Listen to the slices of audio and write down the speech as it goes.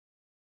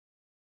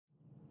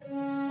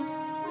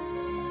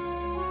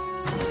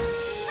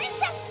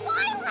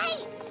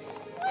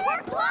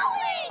We're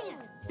glowing!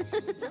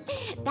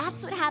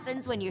 That's what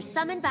happens when you're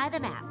summoned by the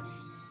map.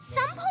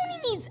 Some pony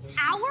needs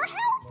our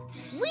help?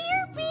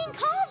 We're being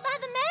called by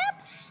the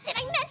map? Did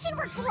I mention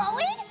we're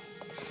glowing?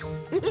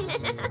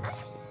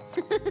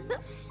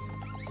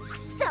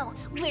 So,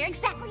 where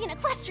exactly in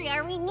Equestria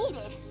are we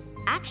needed?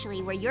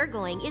 Actually, where you're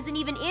going isn't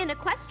even in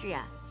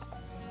Equestria.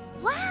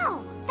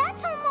 Wow,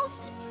 that's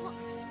almost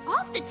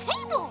off the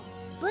table.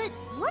 But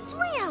what's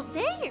way out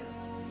there?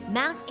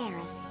 Mount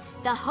Eris,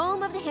 the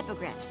home of the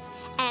hippogriffs.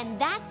 And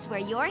that's where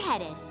you're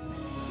headed.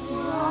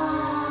 Whoa.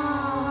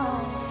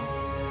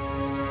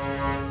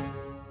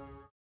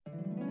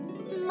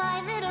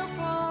 My little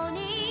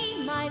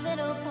pony, my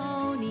little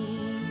pony.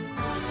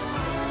 My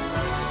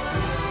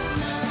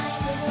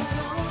little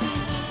pony.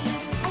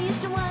 I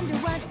used to wonder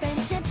what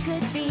friendship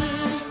could be.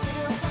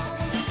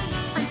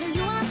 Until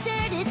you all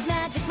shared its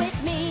magic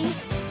with me.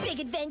 Big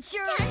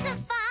adventure. Tons of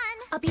fun.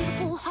 A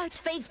beautiful heart,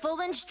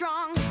 faithful and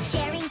strong.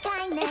 Sharing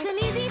kindness. It's an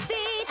easy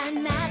feat,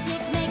 and magic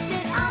makes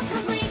it all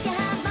complete. You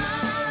have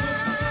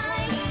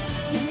mine.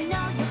 Do you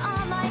know you're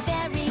all my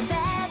very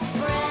best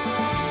friends?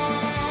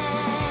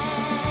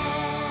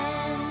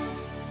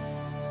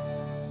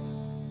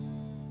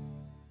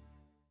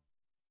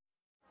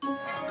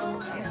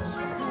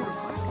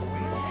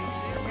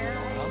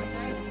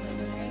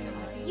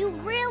 You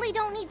really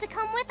don't need to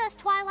come with us,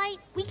 Twilight.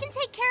 We can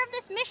take care of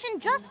this mission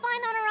just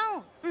fine on our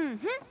own.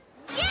 Mm-hmm.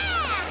 Yeah!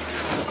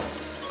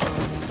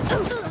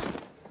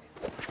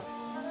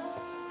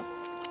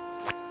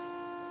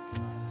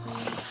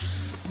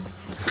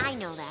 I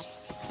know that,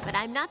 but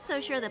I'm not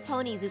so sure the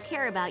ponies who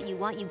care about you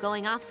want you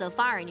going off so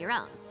far on your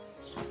own.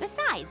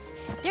 Besides,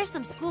 there's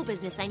some school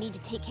business I need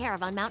to take care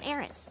of on Mount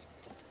Eris.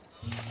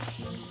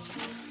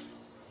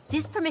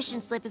 This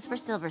permission slip is for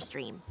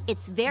Silverstream.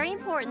 It's very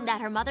important that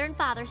her mother and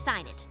father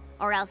sign it,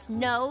 or else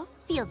no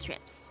field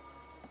trips.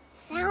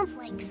 Sounds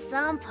like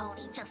some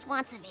pony just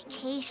wants a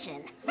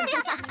vacation.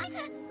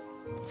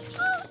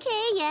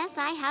 Okay, yes,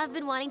 I have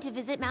been wanting to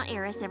visit Mount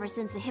Eris ever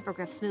since the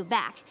hippogriffs moved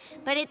back,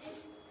 but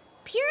it's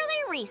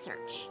purely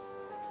research.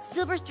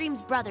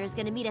 Silverstream's brother is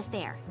gonna meet us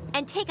there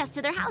and take us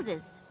to their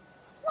houses.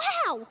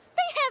 Wow!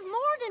 They have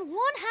more than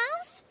one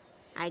house?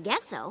 I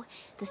guess so.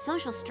 The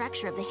social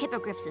structure of the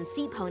hippogriffs and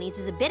sea ponies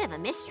is a bit of a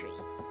mystery.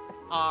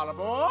 All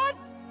aboard!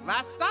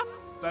 Last stop,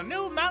 the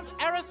new Mount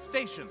Eris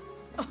station.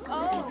 I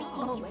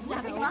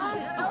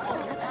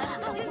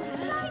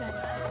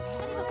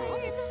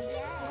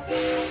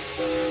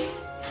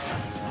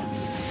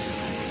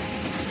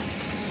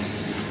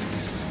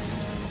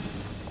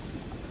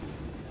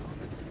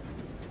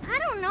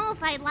don't know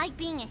if I'd like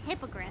being a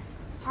hippogriff.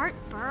 Part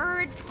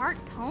bird, part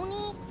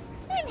pony.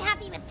 I'm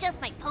happy with just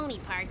my pony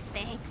parts,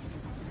 thanks.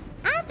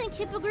 I think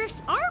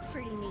hippogriffs are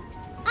pretty neat.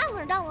 I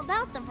learned all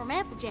about them from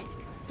Applejack.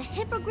 The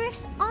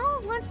hippogriffs all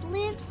once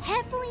lived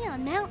happily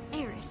on Mount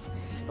Eris.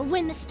 But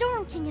when the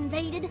Storm King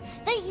invaded,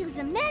 they used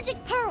a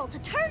magic pearl to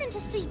turn into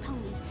sea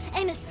ponies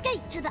and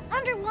escape to the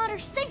underwater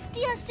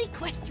safety of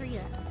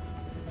Sequestria.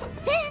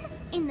 Then,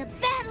 in the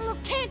Battle of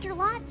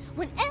Canterlot,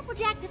 when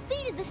Applejack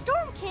defeated the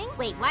Storm King...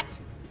 Wait, what?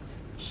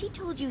 She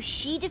told you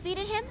she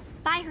defeated him?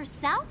 By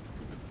herself?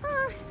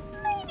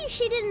 Maybe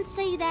she didn't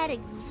say that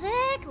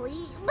exactly,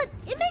 but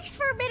it makes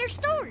for a better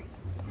story.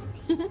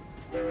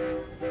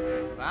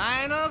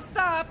 Final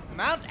stop,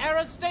 Mount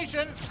Eris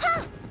station.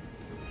 Huh!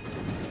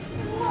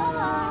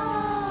 Whoa!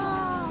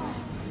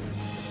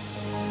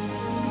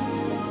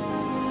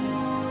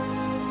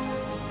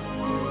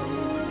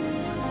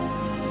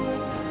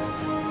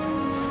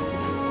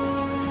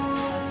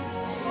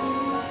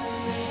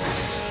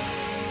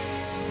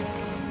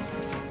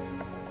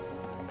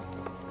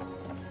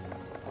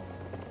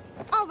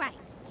 All right,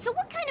 so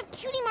what kind of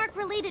cutie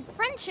mark-related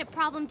friendship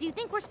problem do you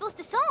think we're supposed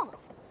to solve?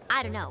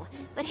 I don't know,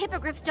 but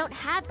hippogriffs don't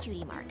have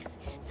cutie marks,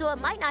 so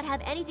it might not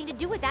have anything to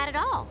do with that at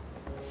all.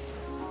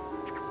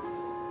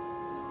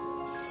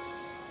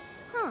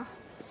 Huh.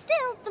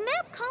 Still, the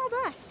map called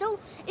us, so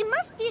it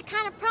must be a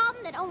kind of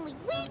problem that only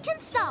we can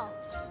solve.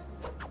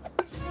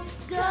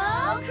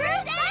 Go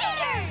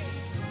Crusaders!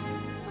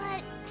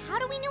 But how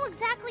do we know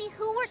exactly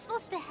who we're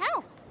supposed to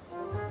help?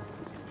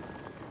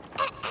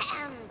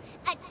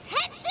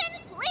 Attention,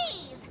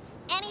 please!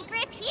 Any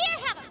Griff here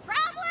have a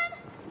problem?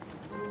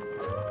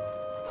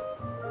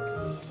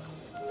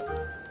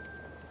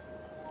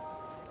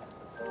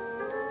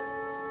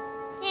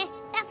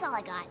 That's all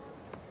I got.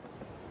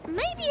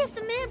 Maybe if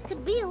the map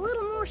could be a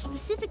little more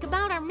specific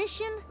about our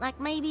mission, like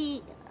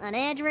maybe an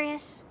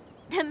address.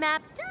 The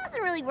map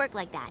doesn't really work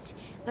like that,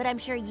 but I'm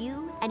sure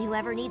you and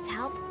whoever needs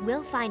help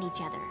will find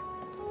each other.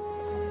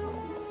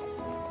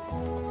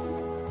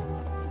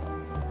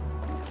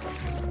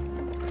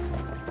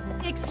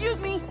 Excuse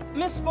me,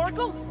 Miss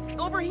Sparkle?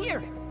 Over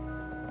here.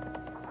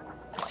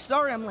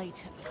 Sorry I'm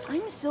late.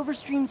 I'm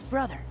Silverstream's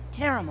brother,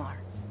 Terramar.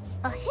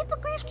 A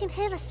hippogriff can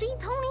have a sea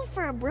pony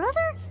for a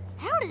brother?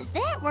 How does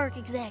that work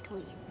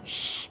exactly?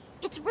 Shh!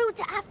 It's rude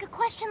to ask a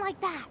question like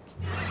that.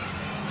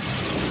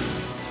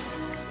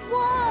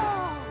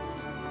 Whoa!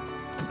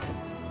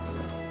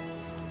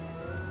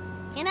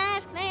 Can I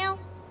ask now?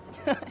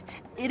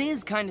 it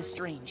is kind of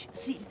strange.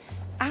 See,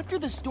 after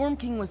the Storm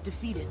King was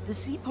defeated, the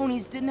sea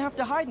ponies didn't have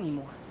to hide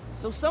anymore.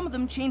 So some of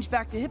them changed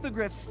back to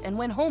hippogriffs and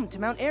went home to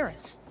Mount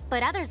Eris.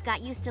 But others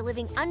got used to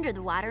living under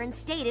the water and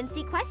stayed in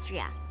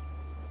Sequestria.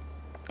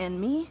 And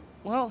me?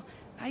 Well,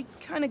 I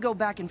kind of go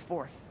back and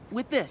forth.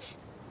 With this,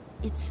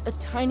 it's a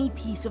tiny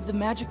piece of the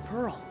magic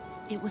pearl.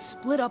 It was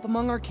split up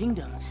among our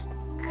kingdoms.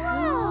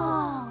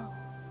 Cool!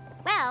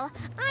 Well,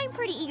 I'm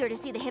pretty eager to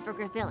see the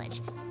Hippogriff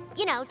Village.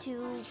 You know,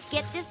 to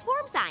get this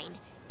form signed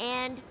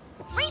and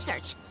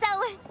research. So,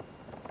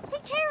 Hey,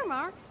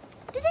 Terramar,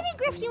 does any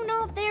griff you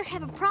know up there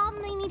have a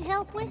problem they need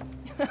help with?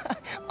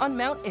 On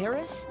Mount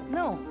Eris?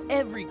 No,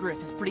 every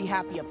griff is pretty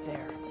happy up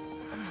there.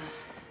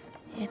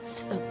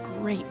 It's a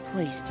great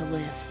place to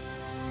live.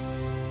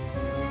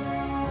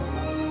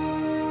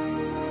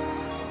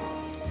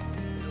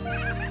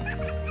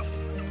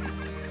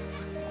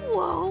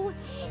 whoa!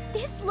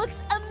 This looks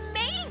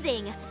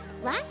amazing!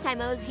 Last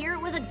time I was here,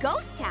 it was a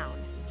ghost town.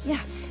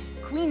 Yeah,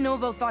 Queen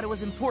Novo thought it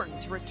was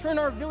important to return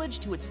our village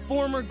to its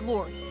former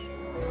glory.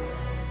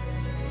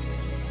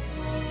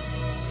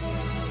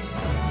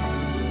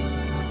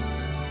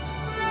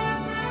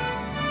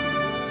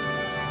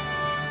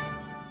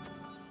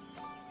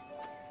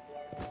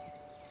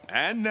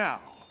 And now,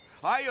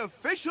 I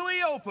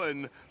officially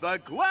open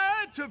the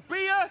Glad to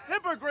Be a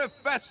Hippogriff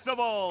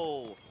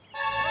Festival!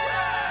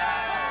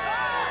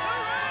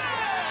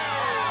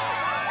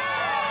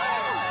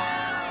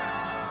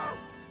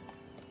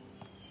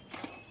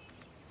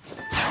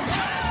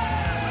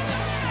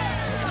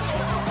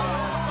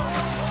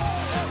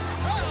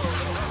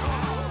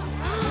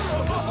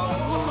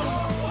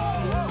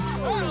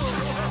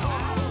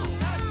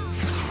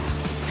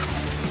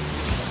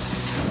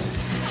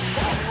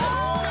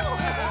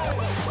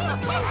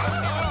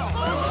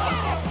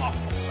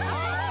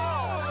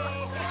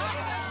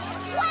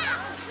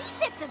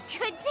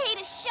 Good day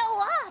to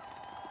show up!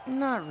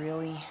 Not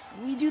really.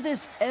 We do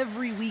this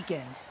every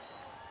weekend.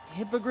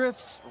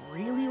 Hippogriffs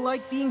really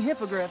like being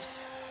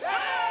hippogriffs.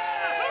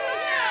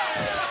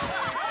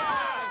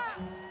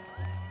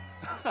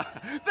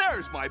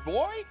 There's my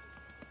boy!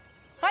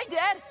 Hi,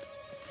 Dad!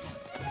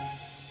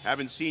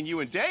 Haven't seen you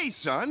in days,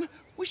 son.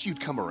 Wish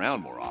you'd come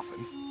around more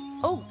often.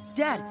 Oh,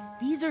 Dad,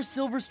 these are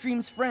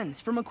Silverstream's friends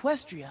from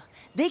Equestria.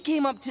 They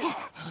came up to...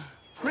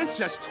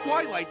 Princess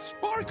Twilight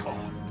Sparkle!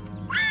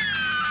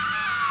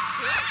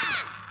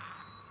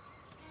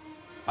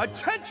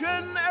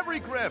 Attention, every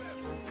griff!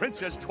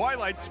 Princess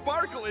Twilight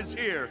Sparkle is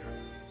here.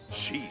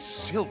 She's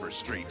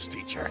Silverstream's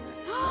teacher.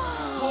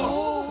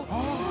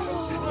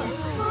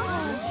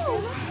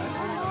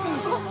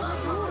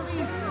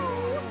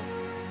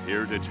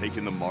 Here to take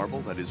in the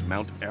marvel that is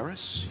Mount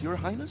Eris, Your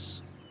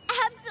Highness?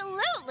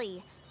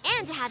 Absolutely!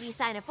 And to have you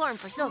sign a form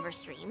for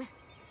Silverstream.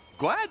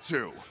 Glad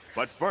to.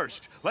 But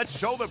first, let's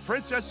show the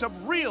princess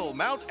some real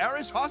Mount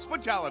Eris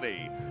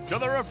hospitality. To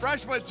the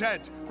refreshment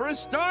tent for a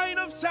stein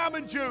of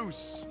salmon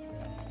juice.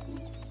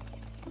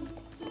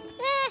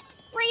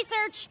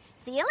 Research.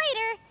 See you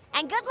later.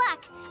 And good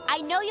luck. I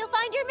know you'll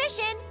find your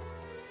mission.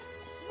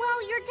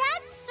 Well, your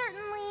dad's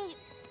certainly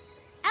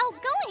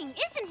outgoing,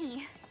 isn't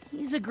he?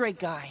 He's a great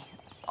guy.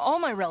 All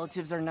my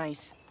relatives are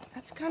nice.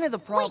 That's kind of the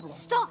problem. Wait,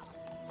 stop!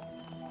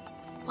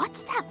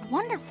 What's that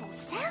wonderful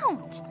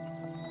sound?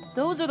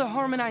 Those are the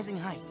Harmonizing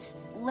Heights.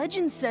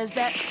 Legend says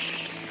that...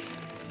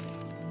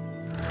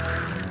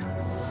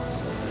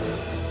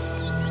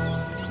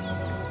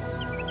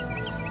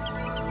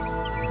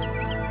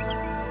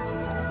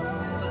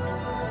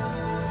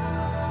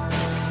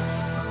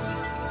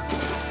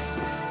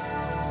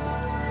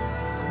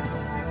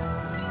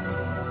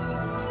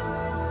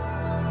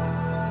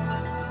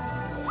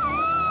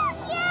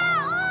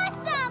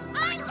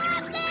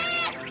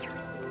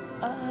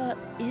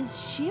 Is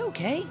she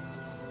okay?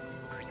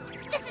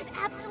 This is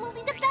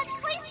absolutely the best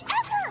place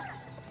ever!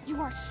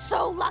 You are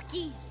so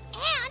lucky!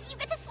 And you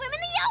get to swim in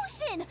the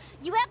ocean!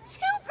 You have 2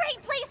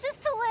 great places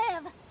to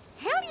live!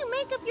 How do you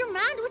make up your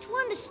mind which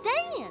one to stay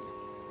in?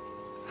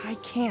 I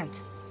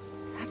can't.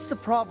 That's the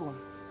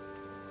problem.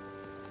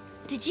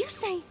 Did you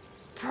say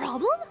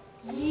problem?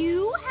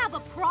 You have a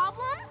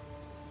problem?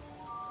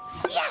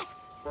 Yes!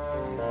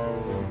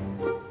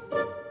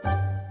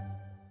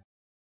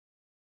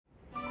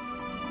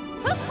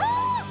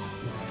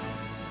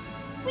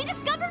 We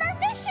discovered our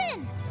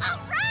mission! All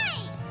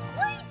right!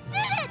 We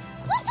did it!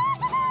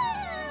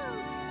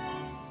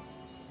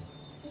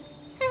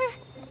 Woohoo!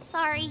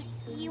 Sorry,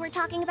 you were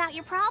talking about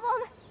your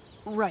problem?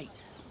 Right.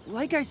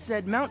 Like I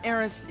said, Mount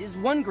Eris is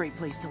one great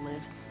place to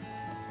live.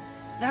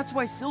 That's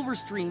why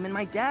Silverstream and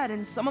my dad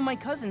and some of my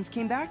cousins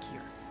came back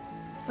here.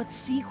 But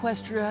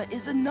Sequestria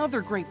is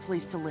another great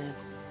place to live.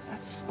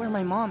 That's where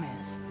my mom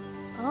is.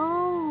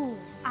 Oh,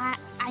 I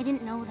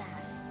didn't know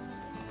that.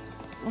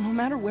 So no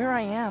matter where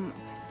I am,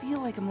 I feel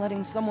like I'm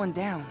letting someone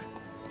down.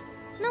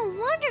 No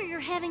wonder you're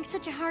having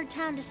such a hard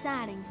time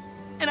deciding.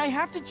 And I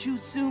have to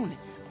choose soon.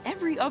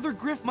 Every other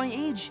griff my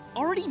age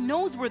already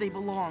knows where they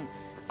belong.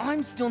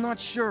 I'm still not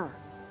sure.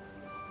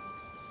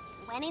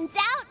 When in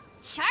doubt,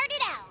 chart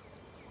it out.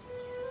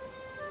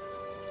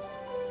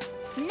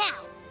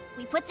 Now,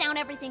 We put down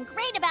everything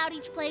great about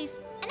each place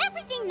and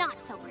everything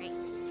not so great.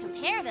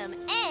 Compare them,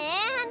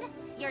 and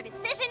your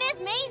decision is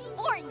made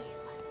for you.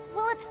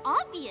 Well, it's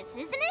obvious,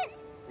 isn't it?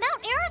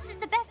 Mount Eris is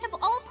the best of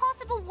all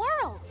possible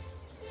worlds.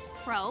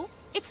 Pro,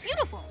 it's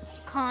beautiful.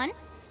 Con,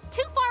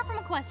 too far from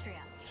Equestria.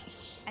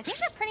 I think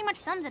that pretty much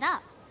sums it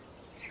up.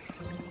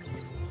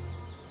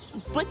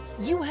 But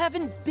you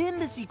haven't been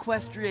to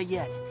Sequestria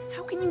yet.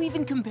 How can you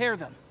even compare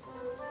them?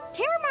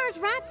 Terramar's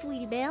right,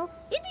 Sweetie Belle.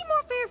 It'd be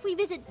more fair if we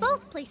visit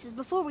both places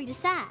before we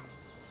decide.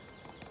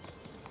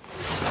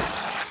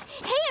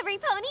 Hey, every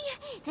pony!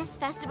 This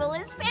festival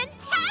is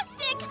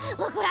fantastic!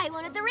 Look what I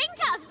won at the ring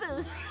toss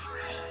booth!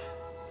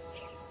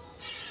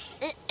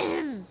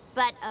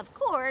 But of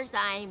course,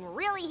 I'm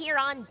really here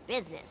on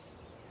business.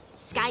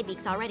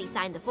 Skybeak's already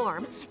signed the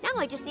form. Now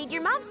I just need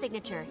your mom's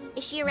signature.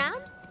 Is she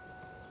around?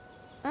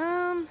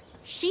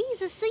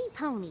 She's a sea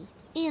pony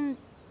in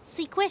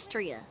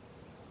Sequestria.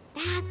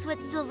 That's what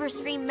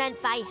Silverstream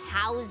meant by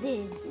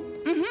houses.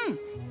 Mm-hmm.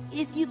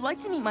 If you'd like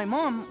to meet my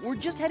mom, we're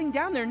just heading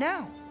down there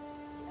now.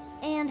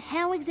 And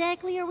how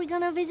exactly are we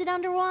gonna visit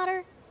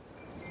underwater?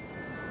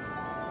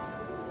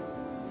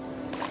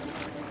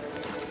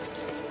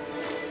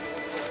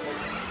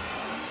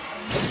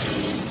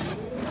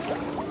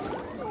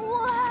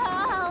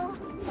 Whoa!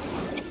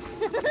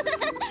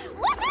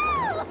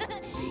 Woohoo!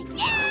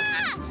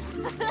 Yeah!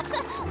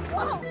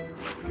 Whoa!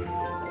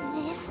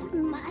 This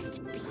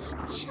must be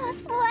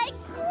just like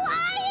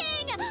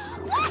flying!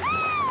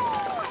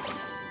 Woohoo!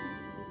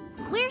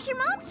 Where's your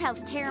mom's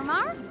house,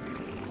 Terramar?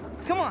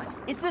 Come on,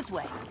 it's this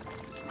way.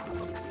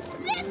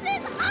 This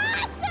is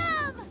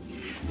awesome!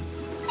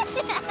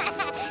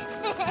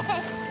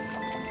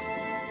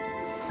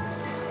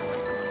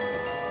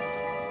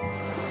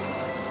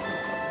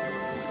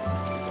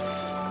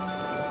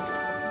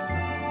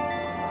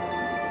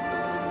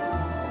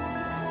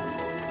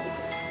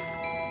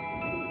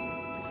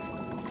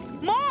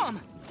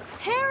 Mom!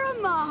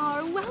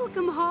 Terramar,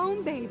 welcome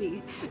home,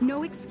 baby.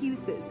 No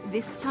excuses.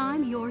 This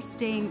time you're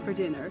staying for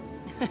dinner.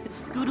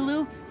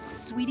 Scootaloo,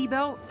 Sweetie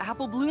Belle,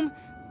 Apple Bloom,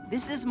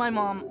 this is my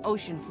mom,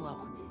 Oceanflow.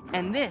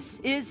 And this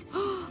is...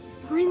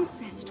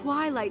 Princess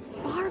Twilight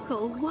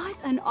Sparkle, what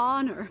an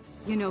honor.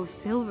 You know,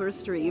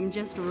 Silverstream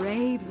just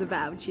raves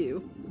about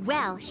you.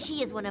 Well,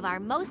 she is one of our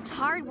most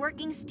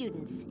hard-working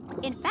students.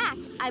 In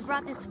fact, I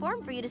brought this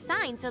form for you to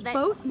sign so that...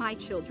 Both my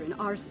children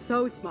are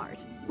so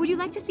smart. Would you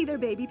like to see their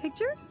baby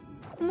pictures?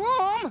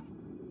 Mom!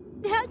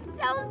 That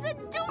sounds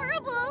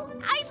adorable!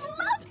 I'd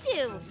love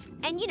to!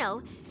 And, you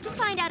know, to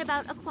find out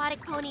about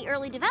aquatic pony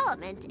early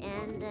development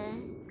and,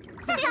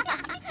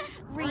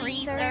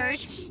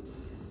 Research.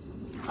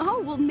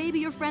 Oh, well, maybe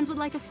your friends would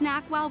like a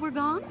snack while we're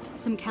gone?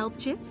 Some kelp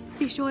chips?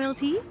 Fish oil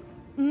tea?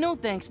 No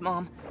thanks,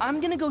 Mom.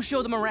 I'm gonna go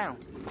show them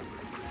around.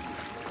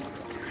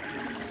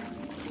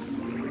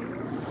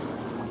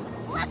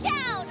 Look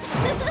out!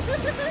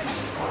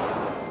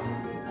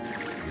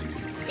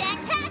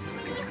 Can't catch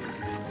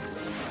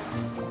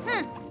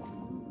me!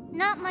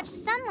 Not much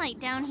sunlight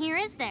down here,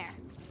 is there?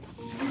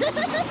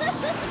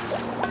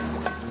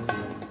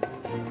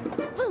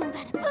 Boom,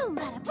 bada boom,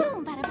 bada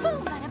boom, bada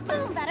boom, bada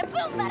boom, bada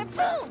boom, bada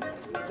boom!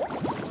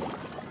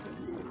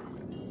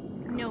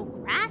 No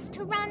grass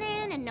to run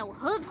in and no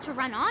hooves to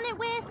run on it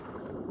with.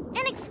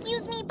 And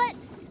excuse me, but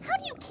how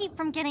do you keep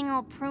from getting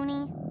all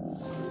pruny?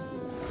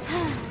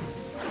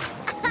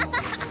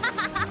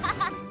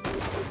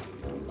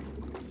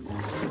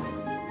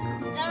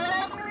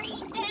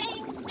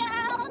 Everything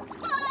sounds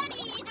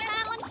funny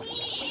down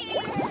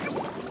here!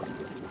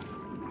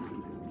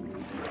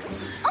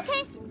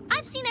 Okay,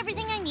 I've seen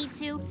everything I need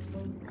to.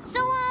 So,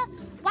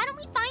 why don't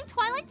we find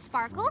Twilight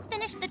Sparkle,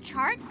 finish the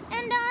chart,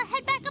 and,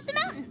 head back up the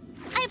mountain?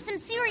 I have some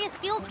serious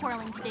field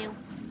twirling to do.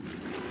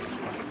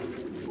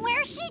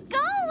 Where's she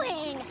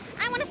going?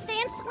 I want to stay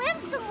and swim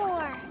some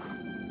more.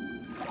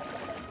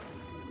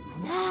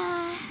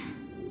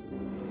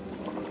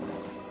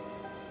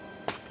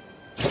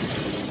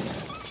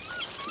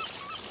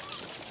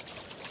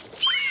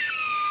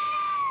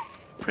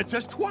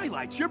 Princess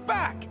Twilight, you're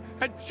back!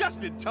 And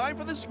just in time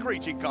for the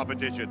screeching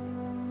competition.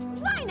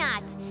 why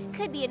not?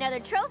 Could be another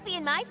trophy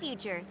in my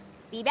future.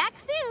 Be back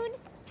soon.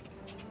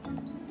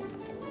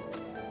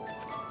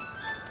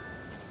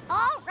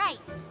 All right,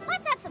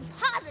 let's add some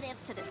positives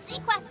to the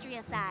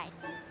Sequestria side.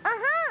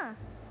 Uh-huh.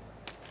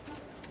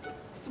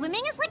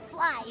 Swimming is like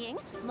flying,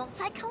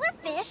 multicolored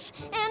fish,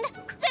 and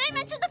did I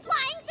mention the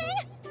flying thing?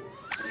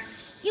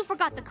 You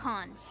forgot the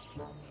cons.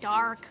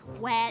 Dark,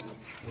 wet,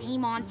 sea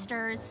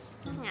monsters.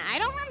 I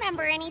don't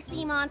remember any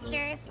sea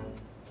monsters.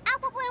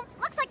 Apple Bloom,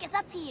 looks like it's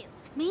up to you.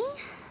 Me?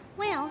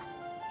 Well,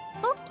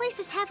 both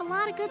places have a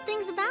lot of good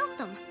things about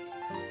them.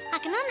 I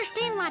can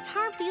understand why it's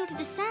hard for you to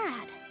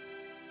decide.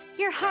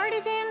 Your heart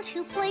is in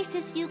two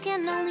places, you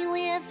can only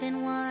live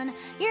in one.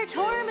 You're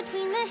torn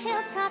between the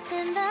hilltops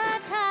and the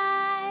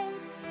tide.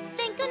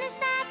 Thank goodness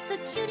that the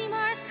Cutie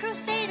Mark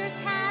Crusaders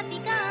have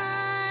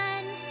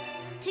begun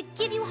to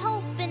give you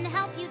hope and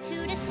help you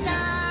to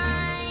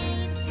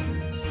decide.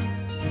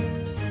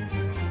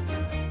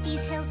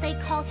 These hills they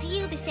call to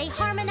you, they say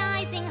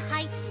harmonizing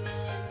heights.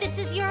 This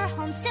is your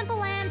home,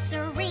 simple and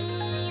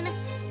serene.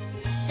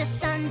 The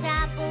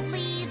sun-dappled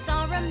leaves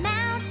are a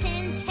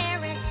mountain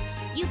terrace.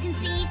 You can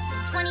see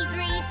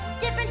 23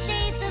 different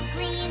shades of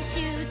green.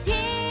 To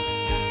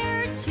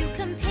dare to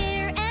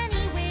compare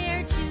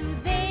anywhere to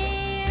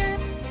there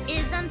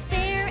is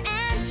unfair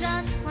and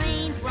just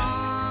plain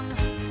wrong.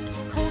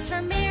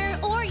 Coultermere,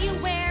 or you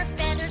wear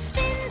feathers,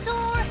 fins,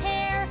 or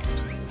hair.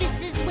 This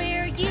is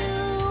where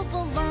you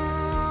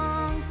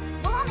belong.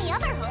 Well, on the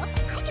other hoof,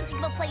 I can think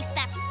of a place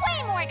that's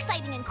way more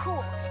exciting and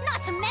cool.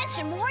 Not to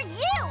mention more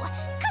you.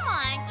 Come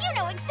on, you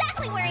know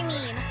exactly where I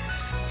mean.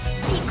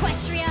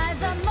 Sequestria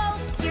the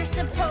most, you're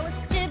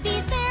supposed to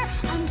be there.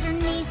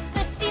 Underneath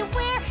the sea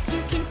where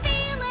you can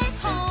feel at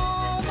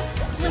home.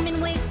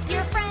 Swimming with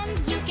your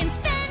friends, you can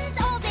spend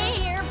all day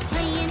here.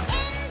 Playing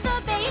in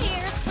the bay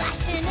here,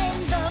 splashing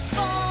in the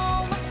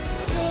foam.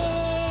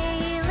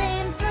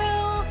 Sailing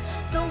through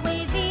the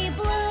wavy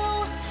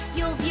blue,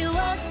 you'll view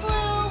a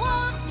slew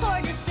of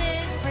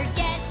tortoises.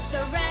 Forget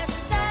the rest,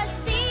 the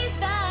sea's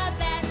the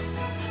best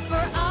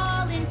for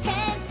all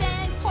intents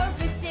and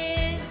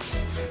purposes.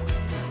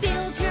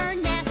 Build your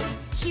nest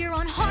here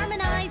on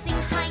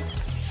Harmonizing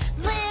Heights.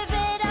 Live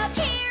it up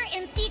here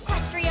in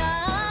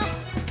Sequestria.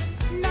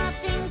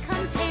 Nothing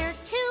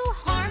compares to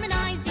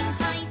Harmonizing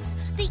Heights.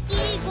 The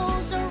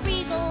eagles are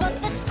regal, but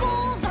the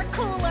schools are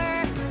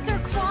cooler. Their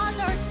claws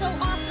are so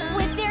awesome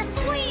with their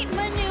sweet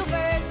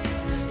maneuvers.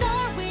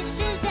 Star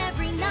wishes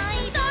every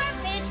night.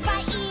 Starfish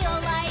by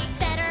Eolite.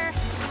 Better,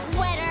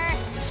 wetter,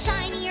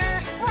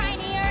 shinier,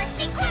 brinier.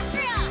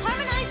 Sequestria!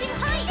 Harmonizing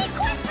Heights!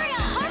 Sequestria!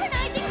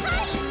 Harmonizing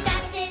Heights!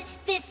 That's it.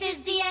 This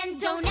is the end.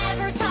 Don't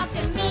ever talk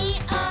to me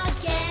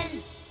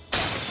again.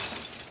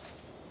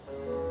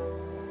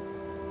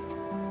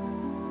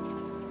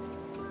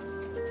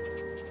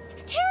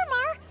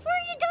 Terramar, where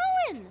are you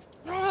going?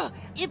 Ugh,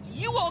 if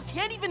you all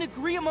can't even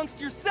agree amongst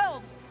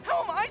yourselves,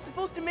 how am I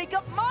supposed to make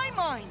up my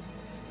mind?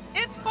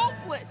 It's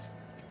hopeless!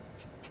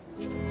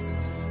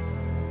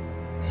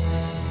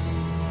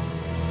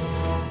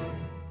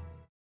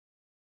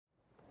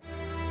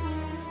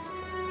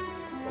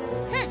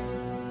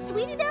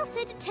 Sweetie Belle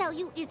said to tell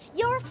you it's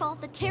your fault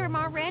that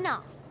Terramar ran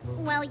off.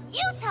 Well,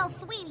 you tell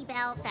Sweetie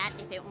Belle that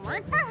if it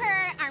weren't for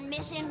her, our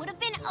mission would have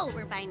been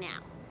over by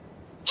now.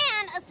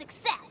 And a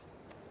success.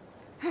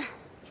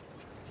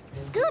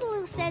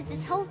 Scootaloo says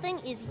this whole thing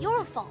is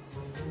your fault.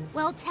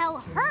 Well, tell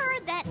her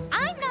that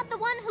I'm not the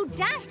one who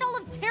dashed all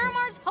of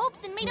Terramar's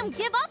hopes and made him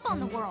give up on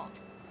the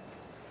world.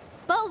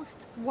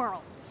 Both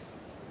worlds.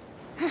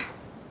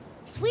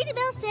 Sweetie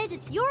Belle says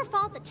it's your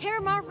fault that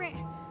Terramar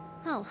ran...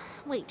 Oh,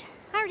 wait.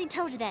 I already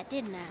told you that,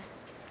 didn't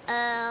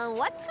I?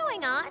 What's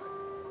going on?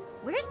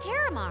 Where's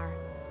Terramar?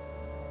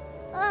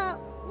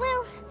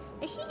 Well,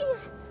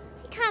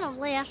 he kind of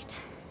left.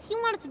 He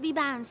wanted to be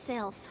by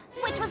himself.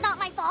 Which was not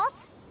my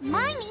fault.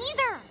 Mine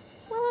either.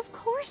 Well, of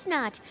course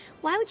not.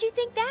 Why would you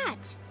think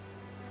that?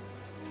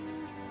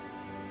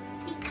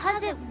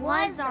 Because it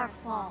was our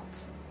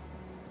fault.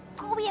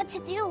 All we had to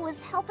do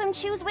was help him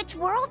choose which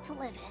world to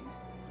live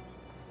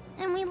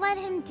in. And we let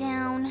him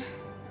down.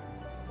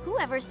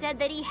 Whoever said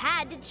that he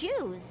had to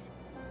choose?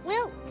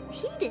 Well,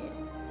 he did.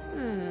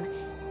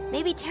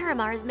 Maybe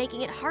Terramar is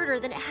making it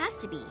harder than it has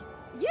to be.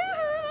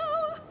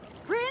 Yoo-hoo!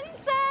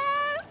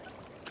 Princess!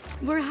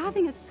 We're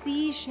having a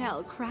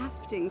seashell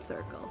crafting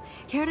circle.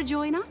 Care to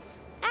join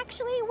us?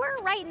 Actually, we're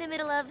right in the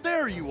middle of...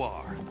 There you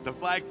are. The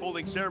flag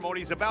folding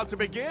ceremony is about to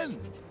begin.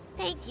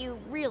 Thank you,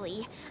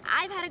 really.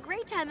 I've had a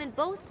great time in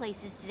both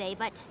places today,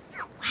 but...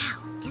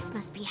 Wow, this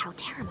must be how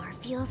Terramar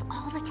feels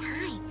all the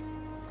time.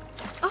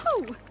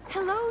 Oh,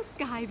 hello,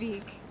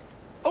 Skybeak.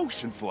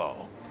 Ocean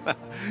Flow.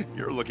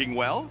 You're looking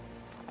well.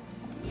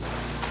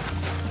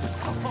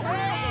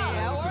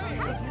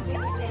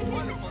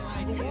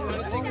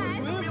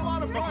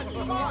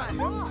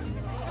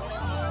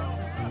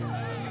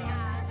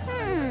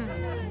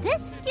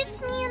 This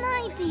gives me an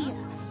idea.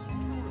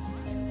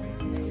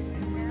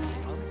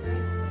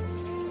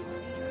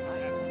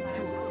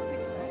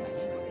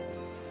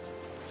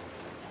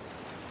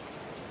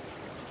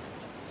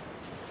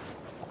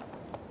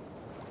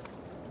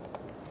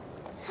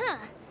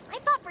 I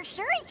thought for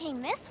sure he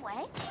came this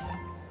way.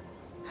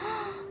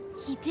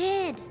 He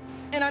did.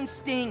 And I'm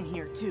staying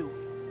here, too.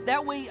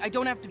 That way, I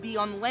don't have to be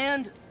on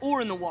land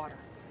or in the water.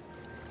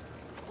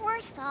 We're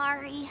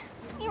sorry.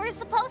 We were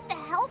supposed to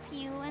help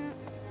you, and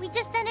we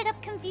just ended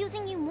up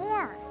confusing you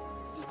more.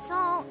 It's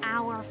all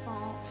our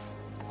fault.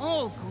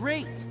 Oh,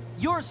 great.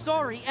 You're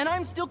sorry, and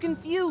I'm still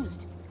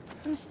confused.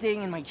 I'm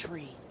staying in my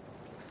tree.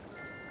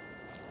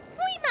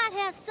 We might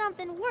have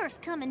something worth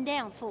coming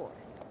down for.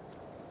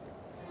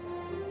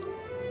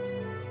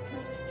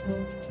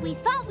 We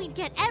thought we'd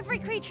get every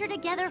creature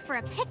together for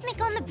a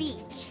picnic on the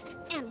beach.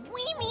 And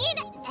we mean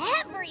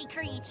every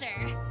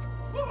creature.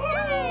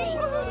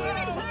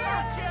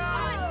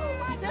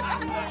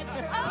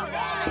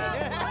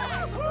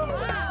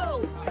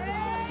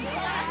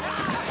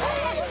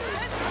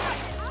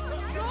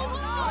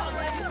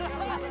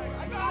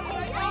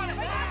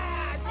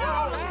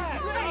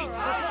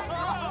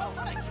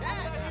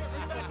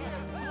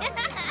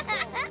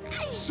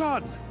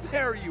 Son,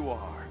 there you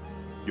are.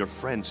 Your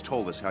friends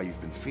told us how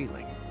you've been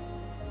feeling.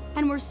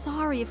 And we're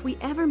sorry if we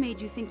ever made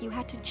you think you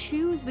had to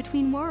choose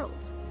between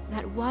worlds.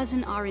 That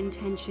wasn't our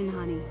intention,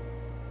 honey.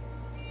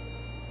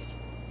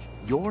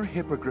 Your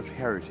Hippogriff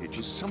heritage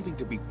is something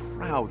to be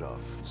proud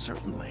of,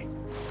 certainly.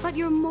 But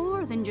you're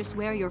more than just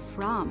where you're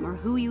from or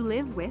who you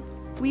live with.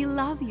 We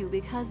love you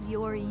because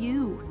you're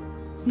you,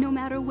 no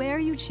matter where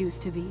you choose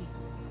to be.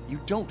 You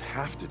don't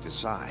have to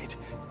decide.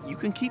 You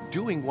can keep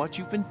doing what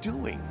you've been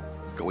doing,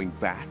 going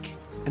back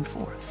and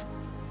forth.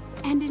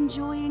 And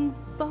enjoying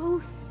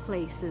both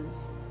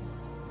places.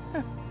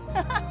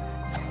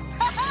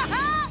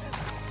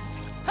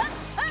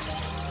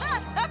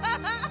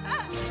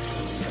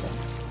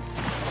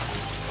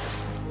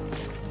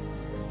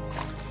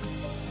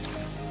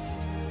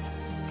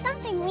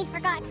 Something we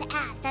forgot to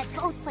add that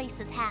both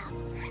places have.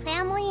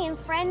 Family and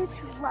friends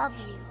who love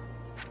you.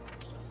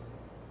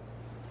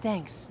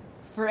 Thanks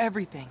for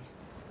everything.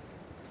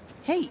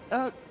 Hey,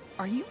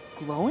 are you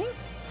glowing?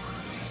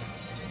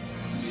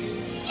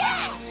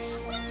 Yes!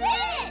 We did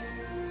it!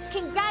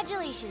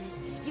 Congratulations!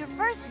 Your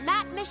first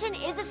map mission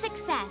is a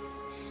success.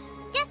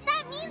 Guess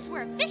that means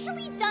we're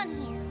officially done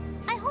here.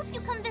 I hope you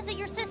come visit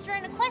your sister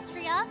in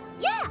Equestria.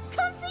 Yeah,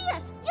 come see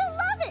us. You'll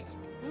love it.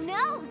 Who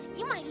knows?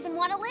 You might even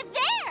want to live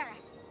there.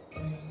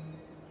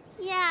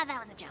 Yeah, that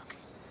was a joke.